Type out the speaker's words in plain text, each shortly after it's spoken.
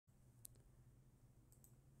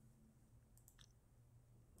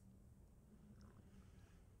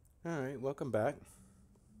All right, welcome back.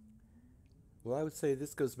 Well, I would say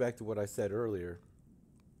this goes back to what I said earlier.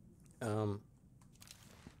 Um,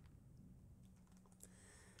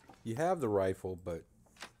 you have the rifle, but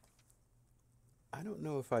I don't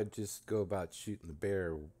know if I'd just go about shooting the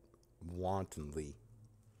bear wantonly.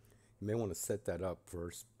 You may want to set that up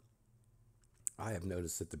first. I have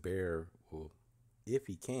noticed that the bear will, if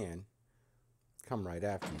he can, come right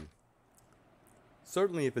after you.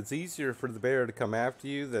 Certainly, if it's easier for the bear to come after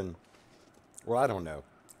you, then, well, I don't know.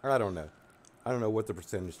 I don't know. I don't know what the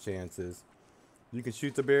percentage chance is. You can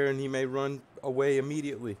shoot the bear and he may run away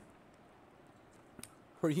immediately.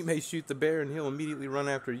 Or you may shoot the bear and he'll immediately run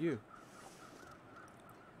after you.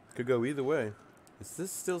 Could go either way. Is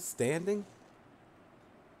this still standing?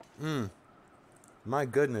 My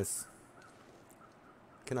goodness.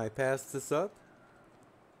 Can I pass this up?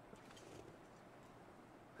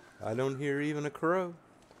 I don't hear even a crow.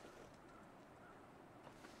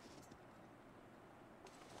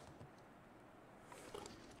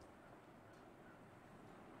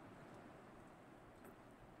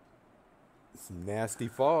 Some nasty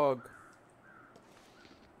fog.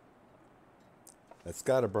 That's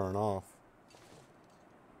gotta burn off.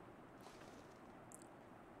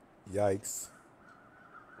 Yikes.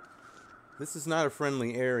 This is not a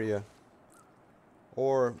friendly area.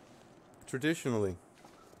 Or traditionally,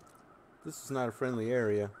 this is not a friendly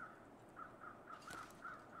area.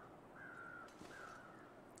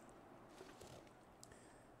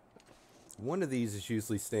 One of these is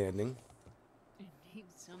usually standing. It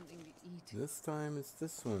needs something to eat. This time it's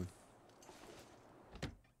this one.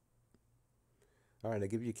 Alright, I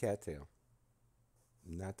give you a cattail.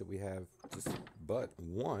 Not that we have just but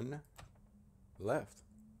one left.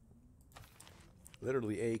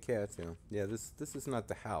 Literally a cattail. Yeah, this is not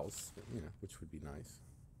the house, but, which would be nice.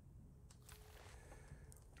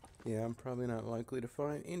 Yeah, I'm probably not likely to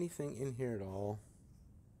find anything in here at all.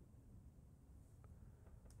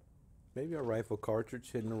 Maybe a rifle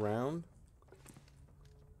cartridge hidden around.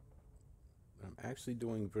 I'm actually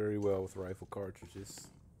doing very well with rifle cartridges.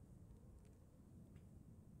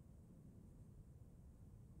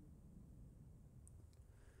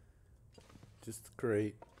 Just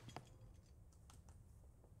great.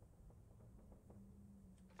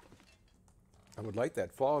 I would like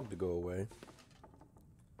that fog to go away.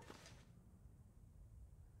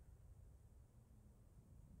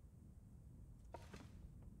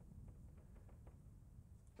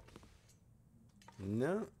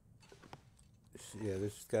 No. Yeah,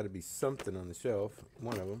 there's got to be something on the shelf.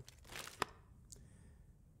 One of them.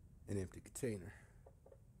 An empty container.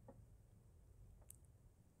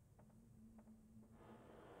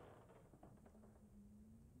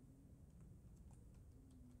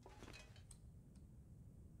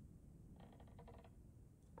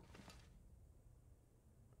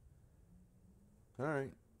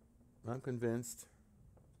 Alright. I'm convinced.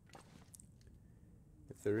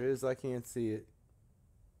 If there is, I can't see it.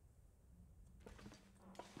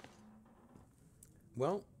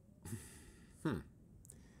 Well, let's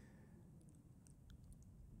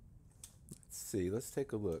see. Let's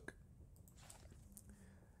take a look.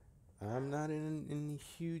 I'm not in any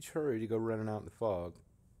huge hurry to go running out in the fog.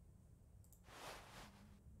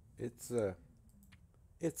 It's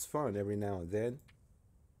fun every now and then.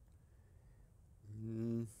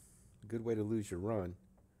 Good way to lose your run.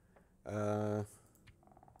 Uh,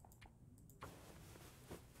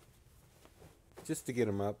 just to get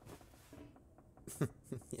them up.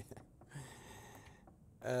 Yeah.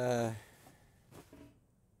 Uh,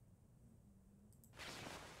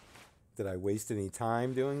 did I waste any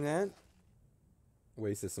time doing that?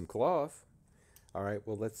 Wasted some cloth. All right.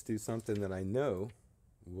 Well, let's do something that I know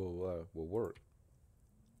will work.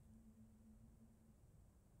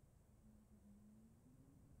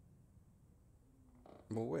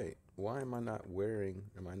 Well, wait. Why am I not wearing?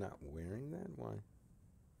 Am I not wearing that? Why?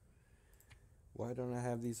 Why don't I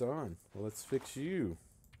have these on? Well, let's fix you.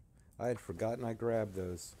 I had forgotten I grabbed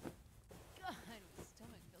those. God, my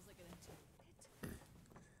stomach feels like an empty pit.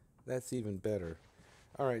 That's even better.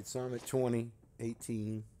 All right, so I'm at 20,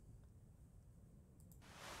 18.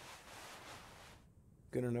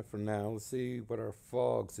 Good enough for now. Let's see what our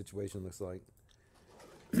fog situation looks like.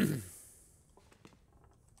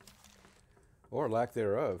 Or lack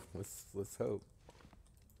thereof. Let's hope.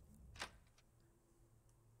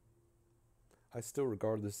 I still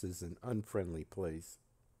regard this as an unfriendly place.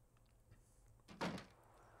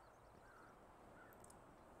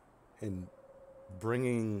 And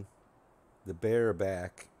bringing the bear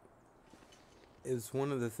back is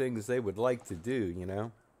one of the things they would like to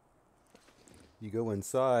do. You go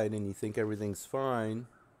inside and you think everything's fine.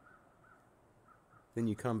 Then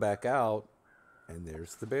you come back out, and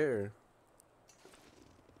there's the bear.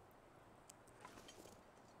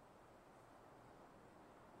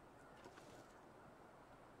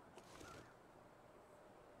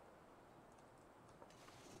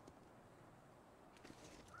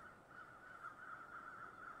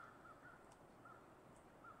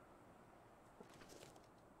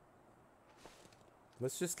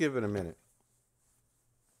 Let's just give it a minute.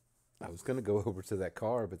 I was going to go over to that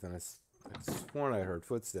car, but then I sworn I heard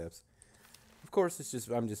footsteps. Of course,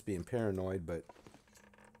 I'm just being paranoid, but,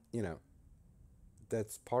 you know,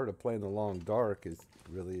 that's part of playing the long dark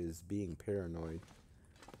is being paranoid.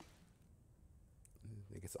 I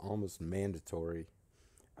think it's almost mandatory.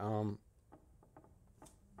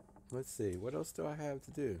 Let's see. What else do I have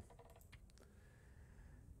to do?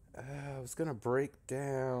 I was going to break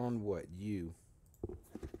down what you...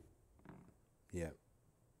 Yeah.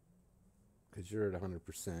 Because you're at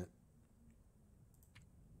 100%.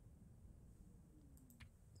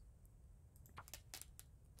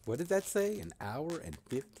 What did that say? An hour and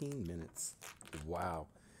 15 minutes. Wow.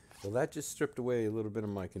 Well, that just stripped away a little bit of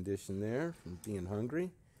my condition there from being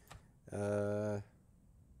hungry.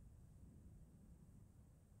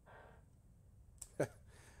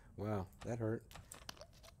 Wow, that hurt.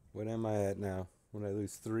 What am I at now? When I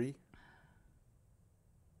lose 3?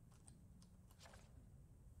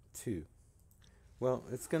 2. Well,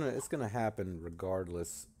 it's gonna happen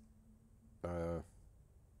regardless.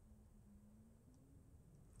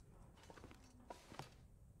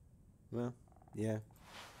 Well, yeah.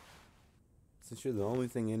 Since you're the only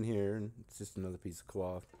thing in here, and it's just another piece of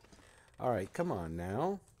cloth. All right, come on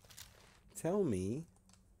now. Tell me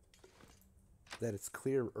that it's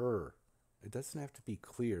clearer. It doesn't have to be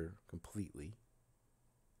clear completely.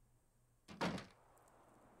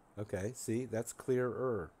 Okay, see, that's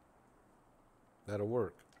clearer. That'll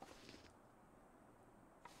work.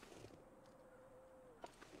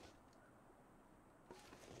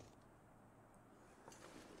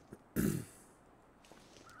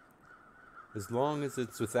 As long as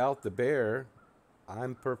it's without the bear,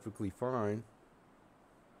 I'm perfectly fine.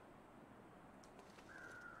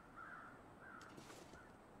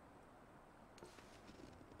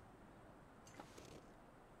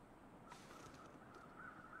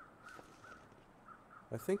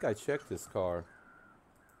 I think I checked this car.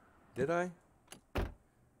 Did I?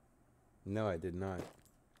 No, I did not.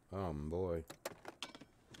 Oh, boy.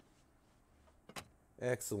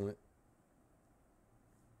 Excellent.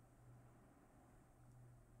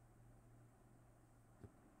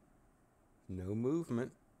 No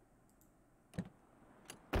movement.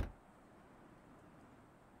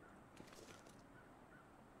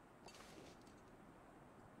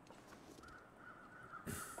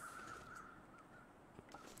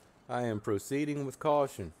 I am proceeding with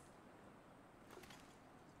caution.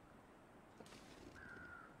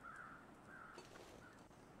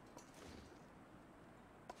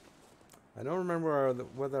 I don't remember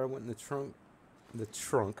whether I went in the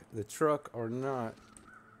truck or not.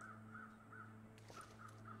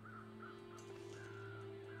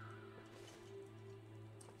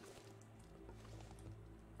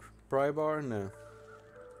 Pry bar? No.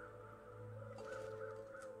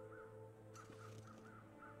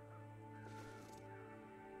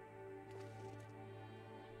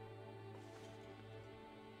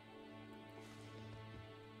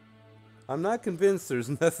 I'm not convinced there's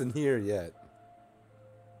nothing here yet.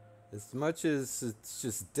 As much as it's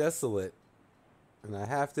just desolate, and I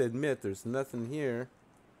have to admit there's nothing here,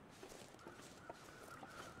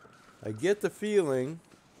 I get the feeling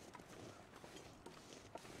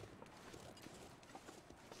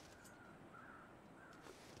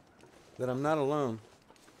that I'm not alone.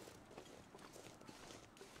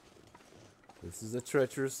 This is a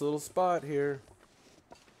treacherous little spot here.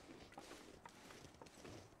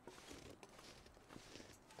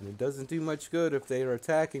 And it doesn't do much good if they are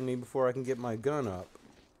attacking me before I can get my gun up.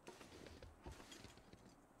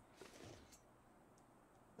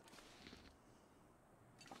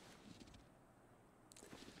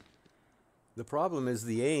 The problem is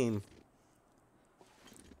the aim.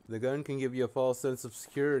 The gun can give you a false sense of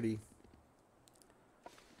security.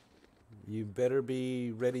 You better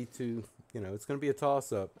be ready to, it's going to be a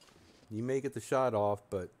toss-up. You may get the shot off,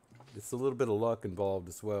 but it's a little bit of luck involved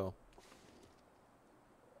as well.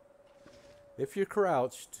 If you're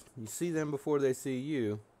crouched, you see them before they see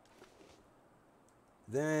you,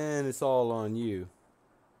 then it's all on you.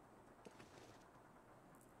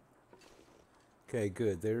 Okay,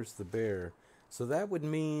 good. There's the bear. So that would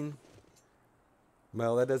mean,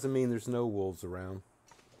 well, that doesn't mean there's no wolves around.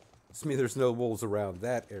 It means there's no wolves around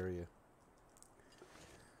that area.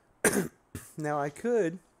 Now I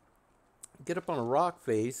could get up on a rock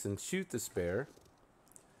face and shoot this bear.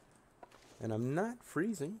 And I'm not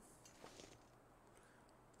freezing.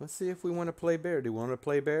 Let's see if we want to play bear. Do we want to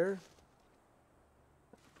play bear?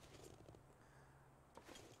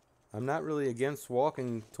 I'm not really against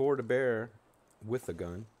walking toward a bear with a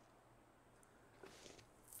gun.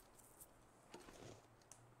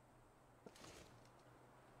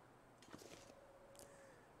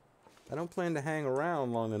 I don't plan to hang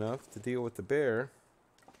around long enough to deal with the bear,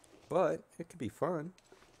 but it could be fun.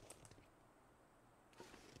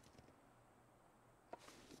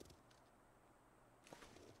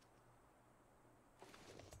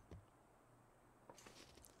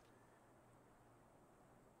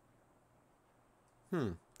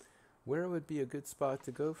 Where would be a good spot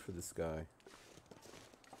to go for this guy?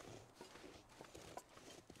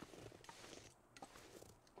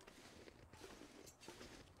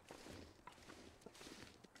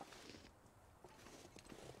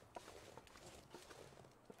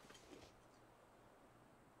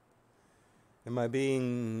 Am I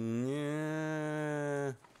being...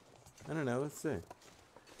 Yeah, I don't know, let's see.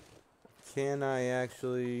 Can I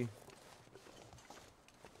actually...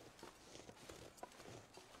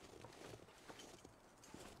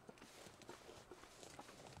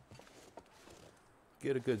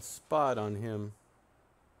 get a good spot on him?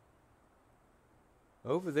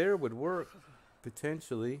 Over there would work,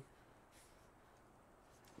 potentially.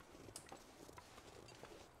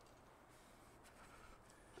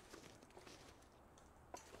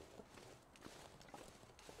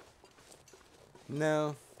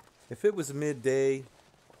 No, if it was midday,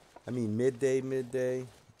 midday,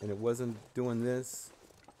 and it wasn't doing this.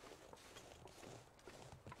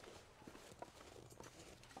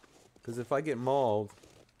 Because if I get mauled,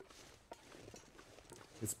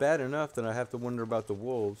 it's bad enough that I have to wonder about the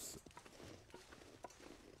wolves.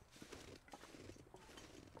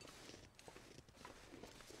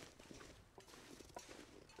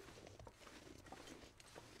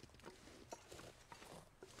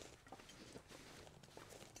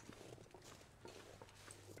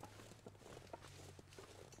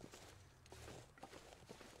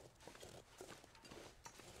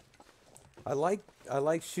 I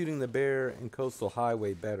like shooting the bear in Coastal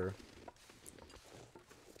Highway better.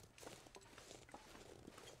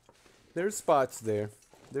 There's spots there.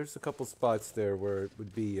 There's a couple spots there where it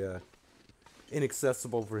would be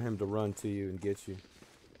inaccessible for him to run to you and get you.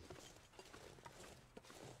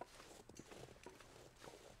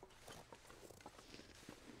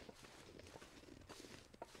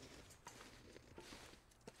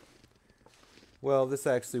 Well, this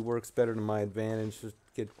actually works better to my advantage.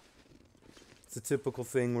 It's a typical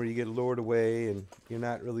thing where you get lured away and you're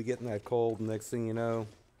not really getting that cold. And next thing you know,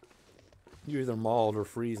 you're either mauled or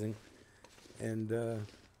freezing. And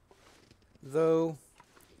though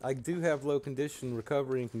I do have low condition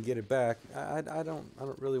recovery and can get it back, I don't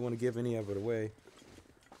really want to give any of it away.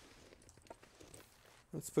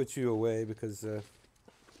 Let's put you away because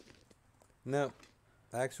no,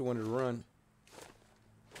 I actually wanted to run.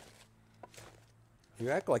 You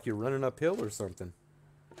act like you're running uphill or something.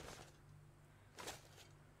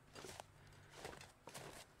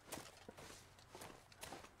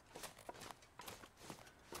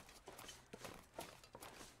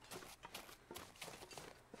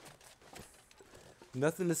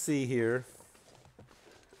 Nothing to see here.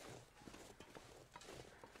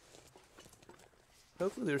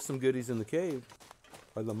 Hopefully there's some goodies in the cave.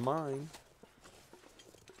 Or the mine.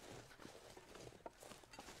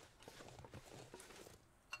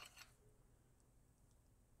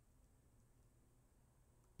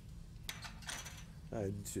 I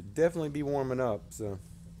should definitely be warming up, so.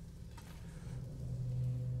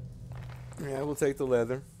 Yeah, we'll take the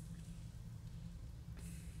leather.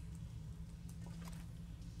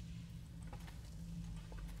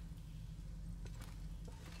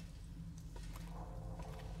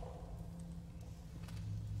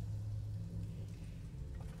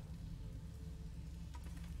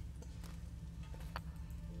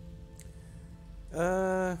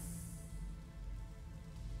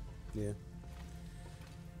 Yeah.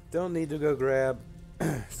 Don't need to go grab,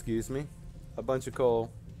 excuse me, a bunch of coal.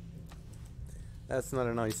 That's not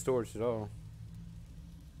a nice storage at all.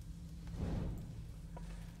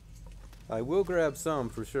 I will grab some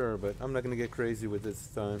for sure, but I'm not going to get crazy with this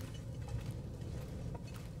time.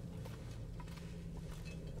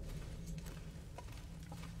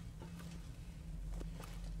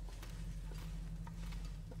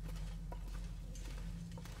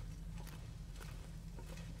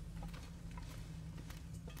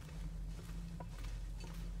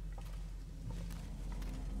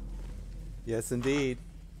 Yes, indeed.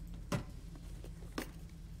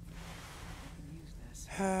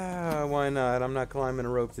 why not? I'm not climbing a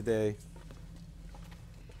rope today.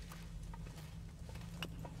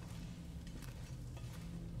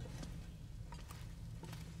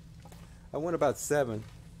 I went about 7.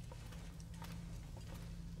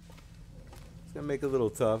 It's gonna make it a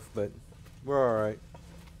little tough, but we're alright.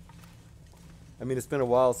 I mean, it's been a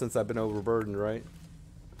while since I've been overburdened, right?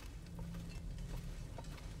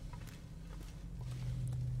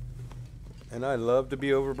 And I love to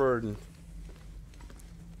be overburdened.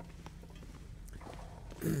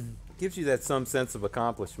 Gives you that some sense of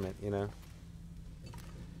accomplishment, you know.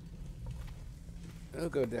 I'll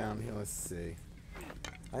go down here, let's see.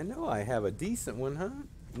 I know I have a decent one, huh?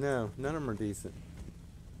 No, none of them are decent.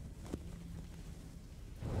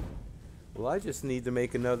 Well, I just need to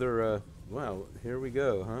make another, well, here we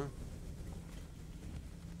go, huh?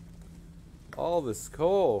 All this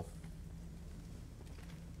coal.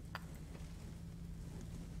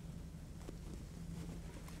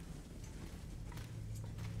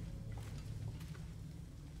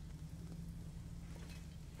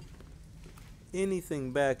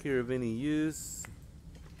 Anything back here of any use?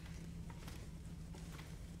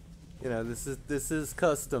 You know, this is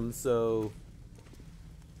custom, so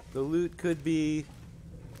the loot could be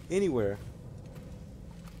anywhere.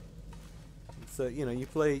 So you know, you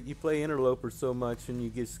play Interloper so much, and you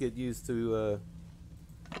just get used to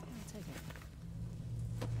I'll take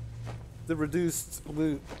it. the reduced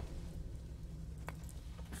loot.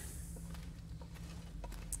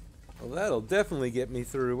 Well, that'll definitely get me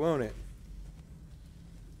through, won't it?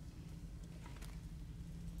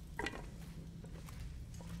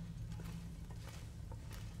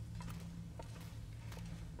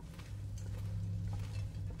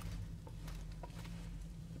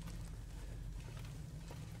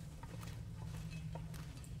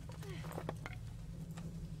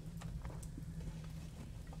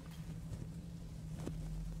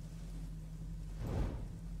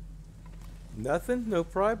 Nothing? No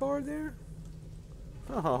pry bar there?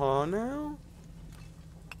 Oh, no.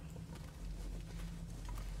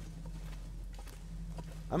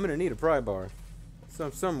 I'm gonna need a pry bar.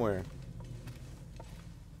 Somewhere.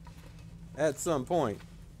 At some point.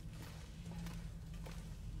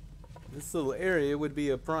 This little area would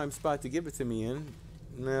be a prime spot to give it to me in.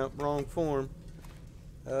 No, wrong form.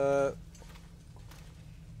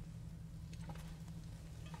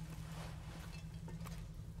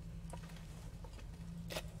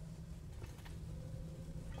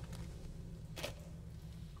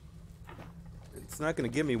 It's not going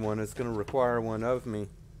to give me one. It's going to require one of me.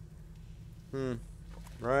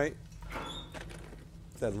 Right?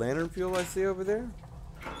 Is that lantern fuel I see over there?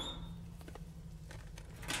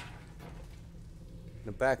 In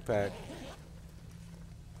a backpack.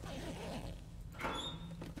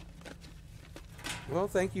 Well,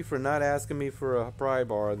 thank you for not asking me for a pry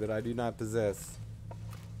bar that I do not possess.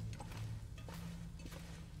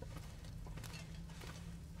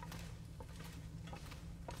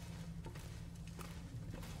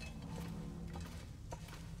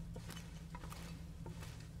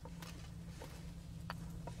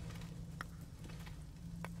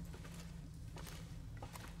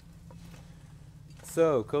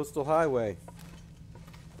 So, Coastal Highway.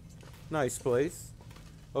 Nice place.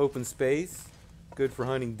 Open space. Good for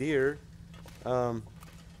hunting deer. Oh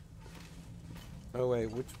wait,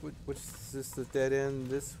 which is this the dead end?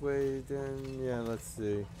 This way then? Yeah, let's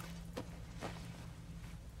see.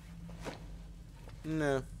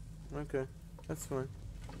 No. Okay. That's fine.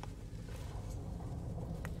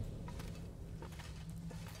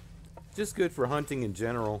 Just good for hunting in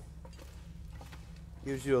general.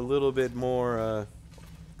 Gives you a little bit more,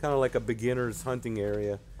 kind of like a beginner's hunting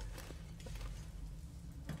area.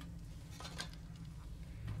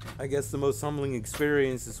 I guess the most humbling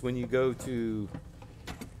experience is when you go to,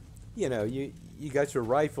 you know, you got your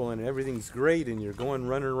rifle and everything's great and you're going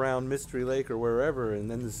running around Mystery Lake or wherever, and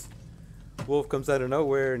then this wolf comes out of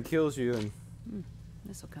nowhere and kills you, and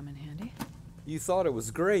This'll come in handy. you thought it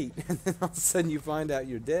was great, and then all of a sudden you find out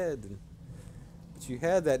you're dead. But you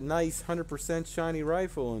had that nice 100% shiny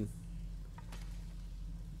rifle, and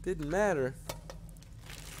it didn't matter.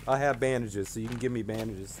 I have bandages, so you can give me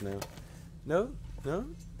bandages now. No? No?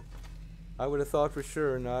 I would have thought for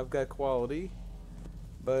sure. No, I've got quality.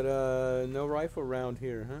 But, no rifle around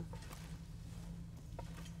here,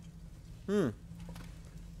 huh?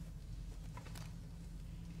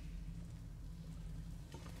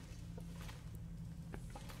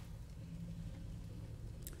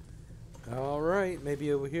 Alright,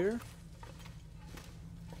 maybe over here.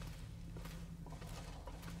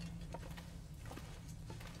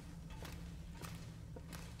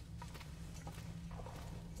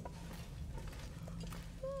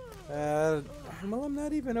 Well, I'm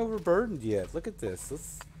not even overburdened yet. Look at this.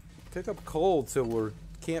 Let's pick up coal till we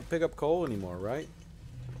can't pick up coal anymore, right?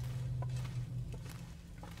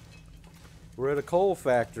 We're at a coal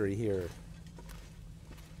factory here.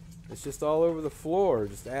 It's just all over the floor,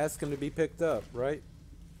 just asking to be picked up, right?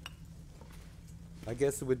 I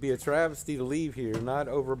guess it would be a travesty to leave here, not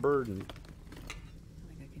overburdened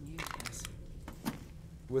I think I can use this.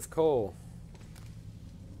 with coal.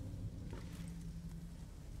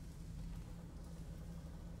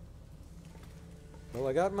 Well,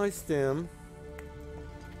 I got my stem.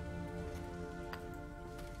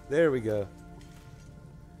 There we go.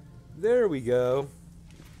 There we go.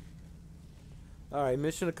 Alright,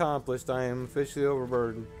 mission accomplished. I am officially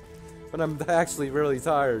overburdened. But I'm actually really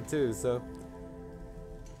tired too, so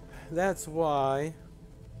that's why.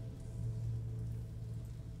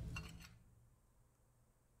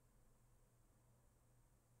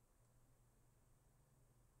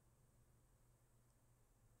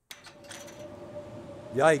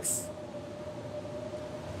 Yikes.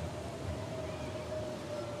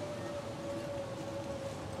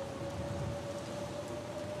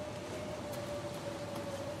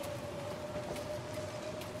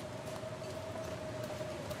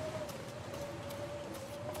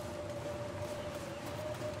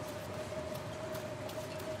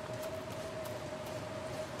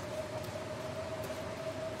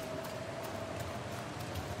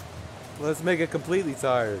 Let's make it completely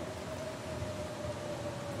tired.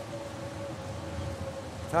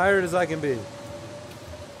 Tired as I can be.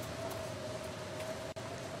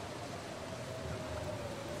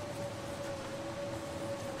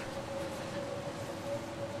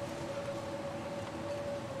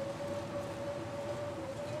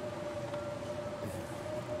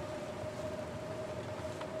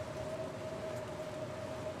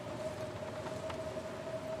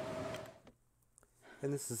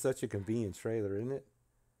 And this is such a convenient trailer, isn't it?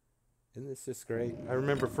 Isn't this just great? I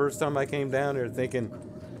remember first time I came down here thinking,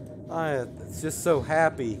 it's just so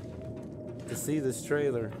happy to see this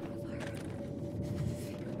trailer.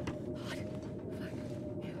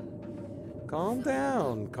 Calm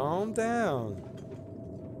down, calm down.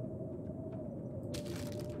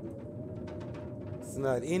 It's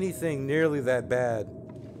not anything nearly that bad.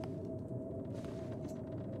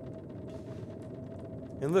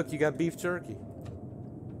 And look, you got beef jerky.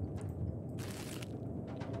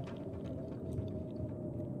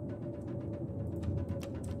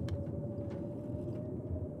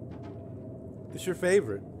 What's your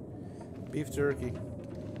favorite? Beef jerky.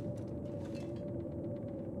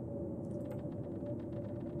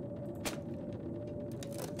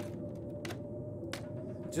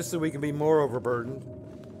 Just so we can be more overburdened.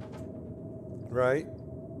 Right?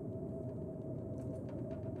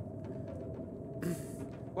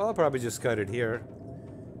 Well, I'll probably just cut it here.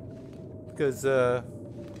 Because, you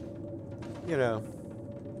know.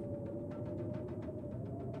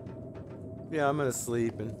 Yeah, I'm gonna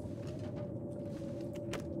sleep and...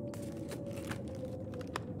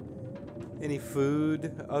 Any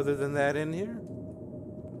food other than that in here?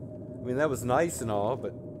 I mean, that was nice and all,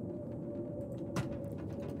 but...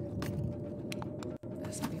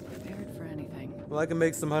 Best be prepared for anything. Well, I can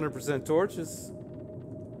make some 100% torches.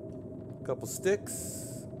 A couple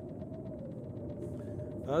sticks.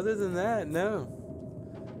 Other than that, no.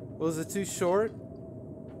 Was it too short?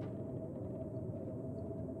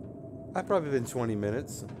 I've probably been 20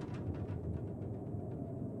 minutes.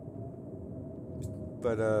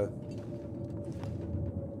 But,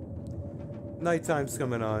 nighttime's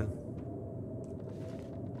coming on.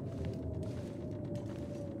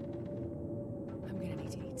 I'm gonna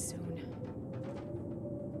need to eat soon.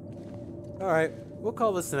 Alright, we'll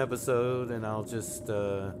call this an episode and I'll just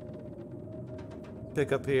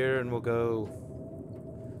pick up here and we'll go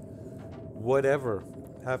whatever.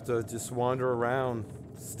 Have to just wander around,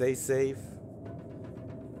 stay safe,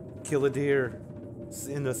 kill a deer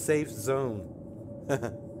in a safe zone.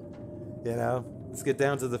 You know? Let's get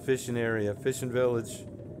down to the fishing area, fishing village.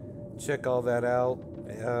 Check all that out.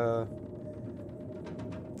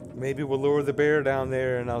 Maybe we'll lure the bear down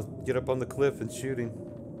there and I'll get up on the cliff and shoot him.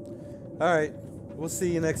 Alright, we'll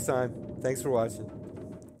see you next time. Thanks for watching.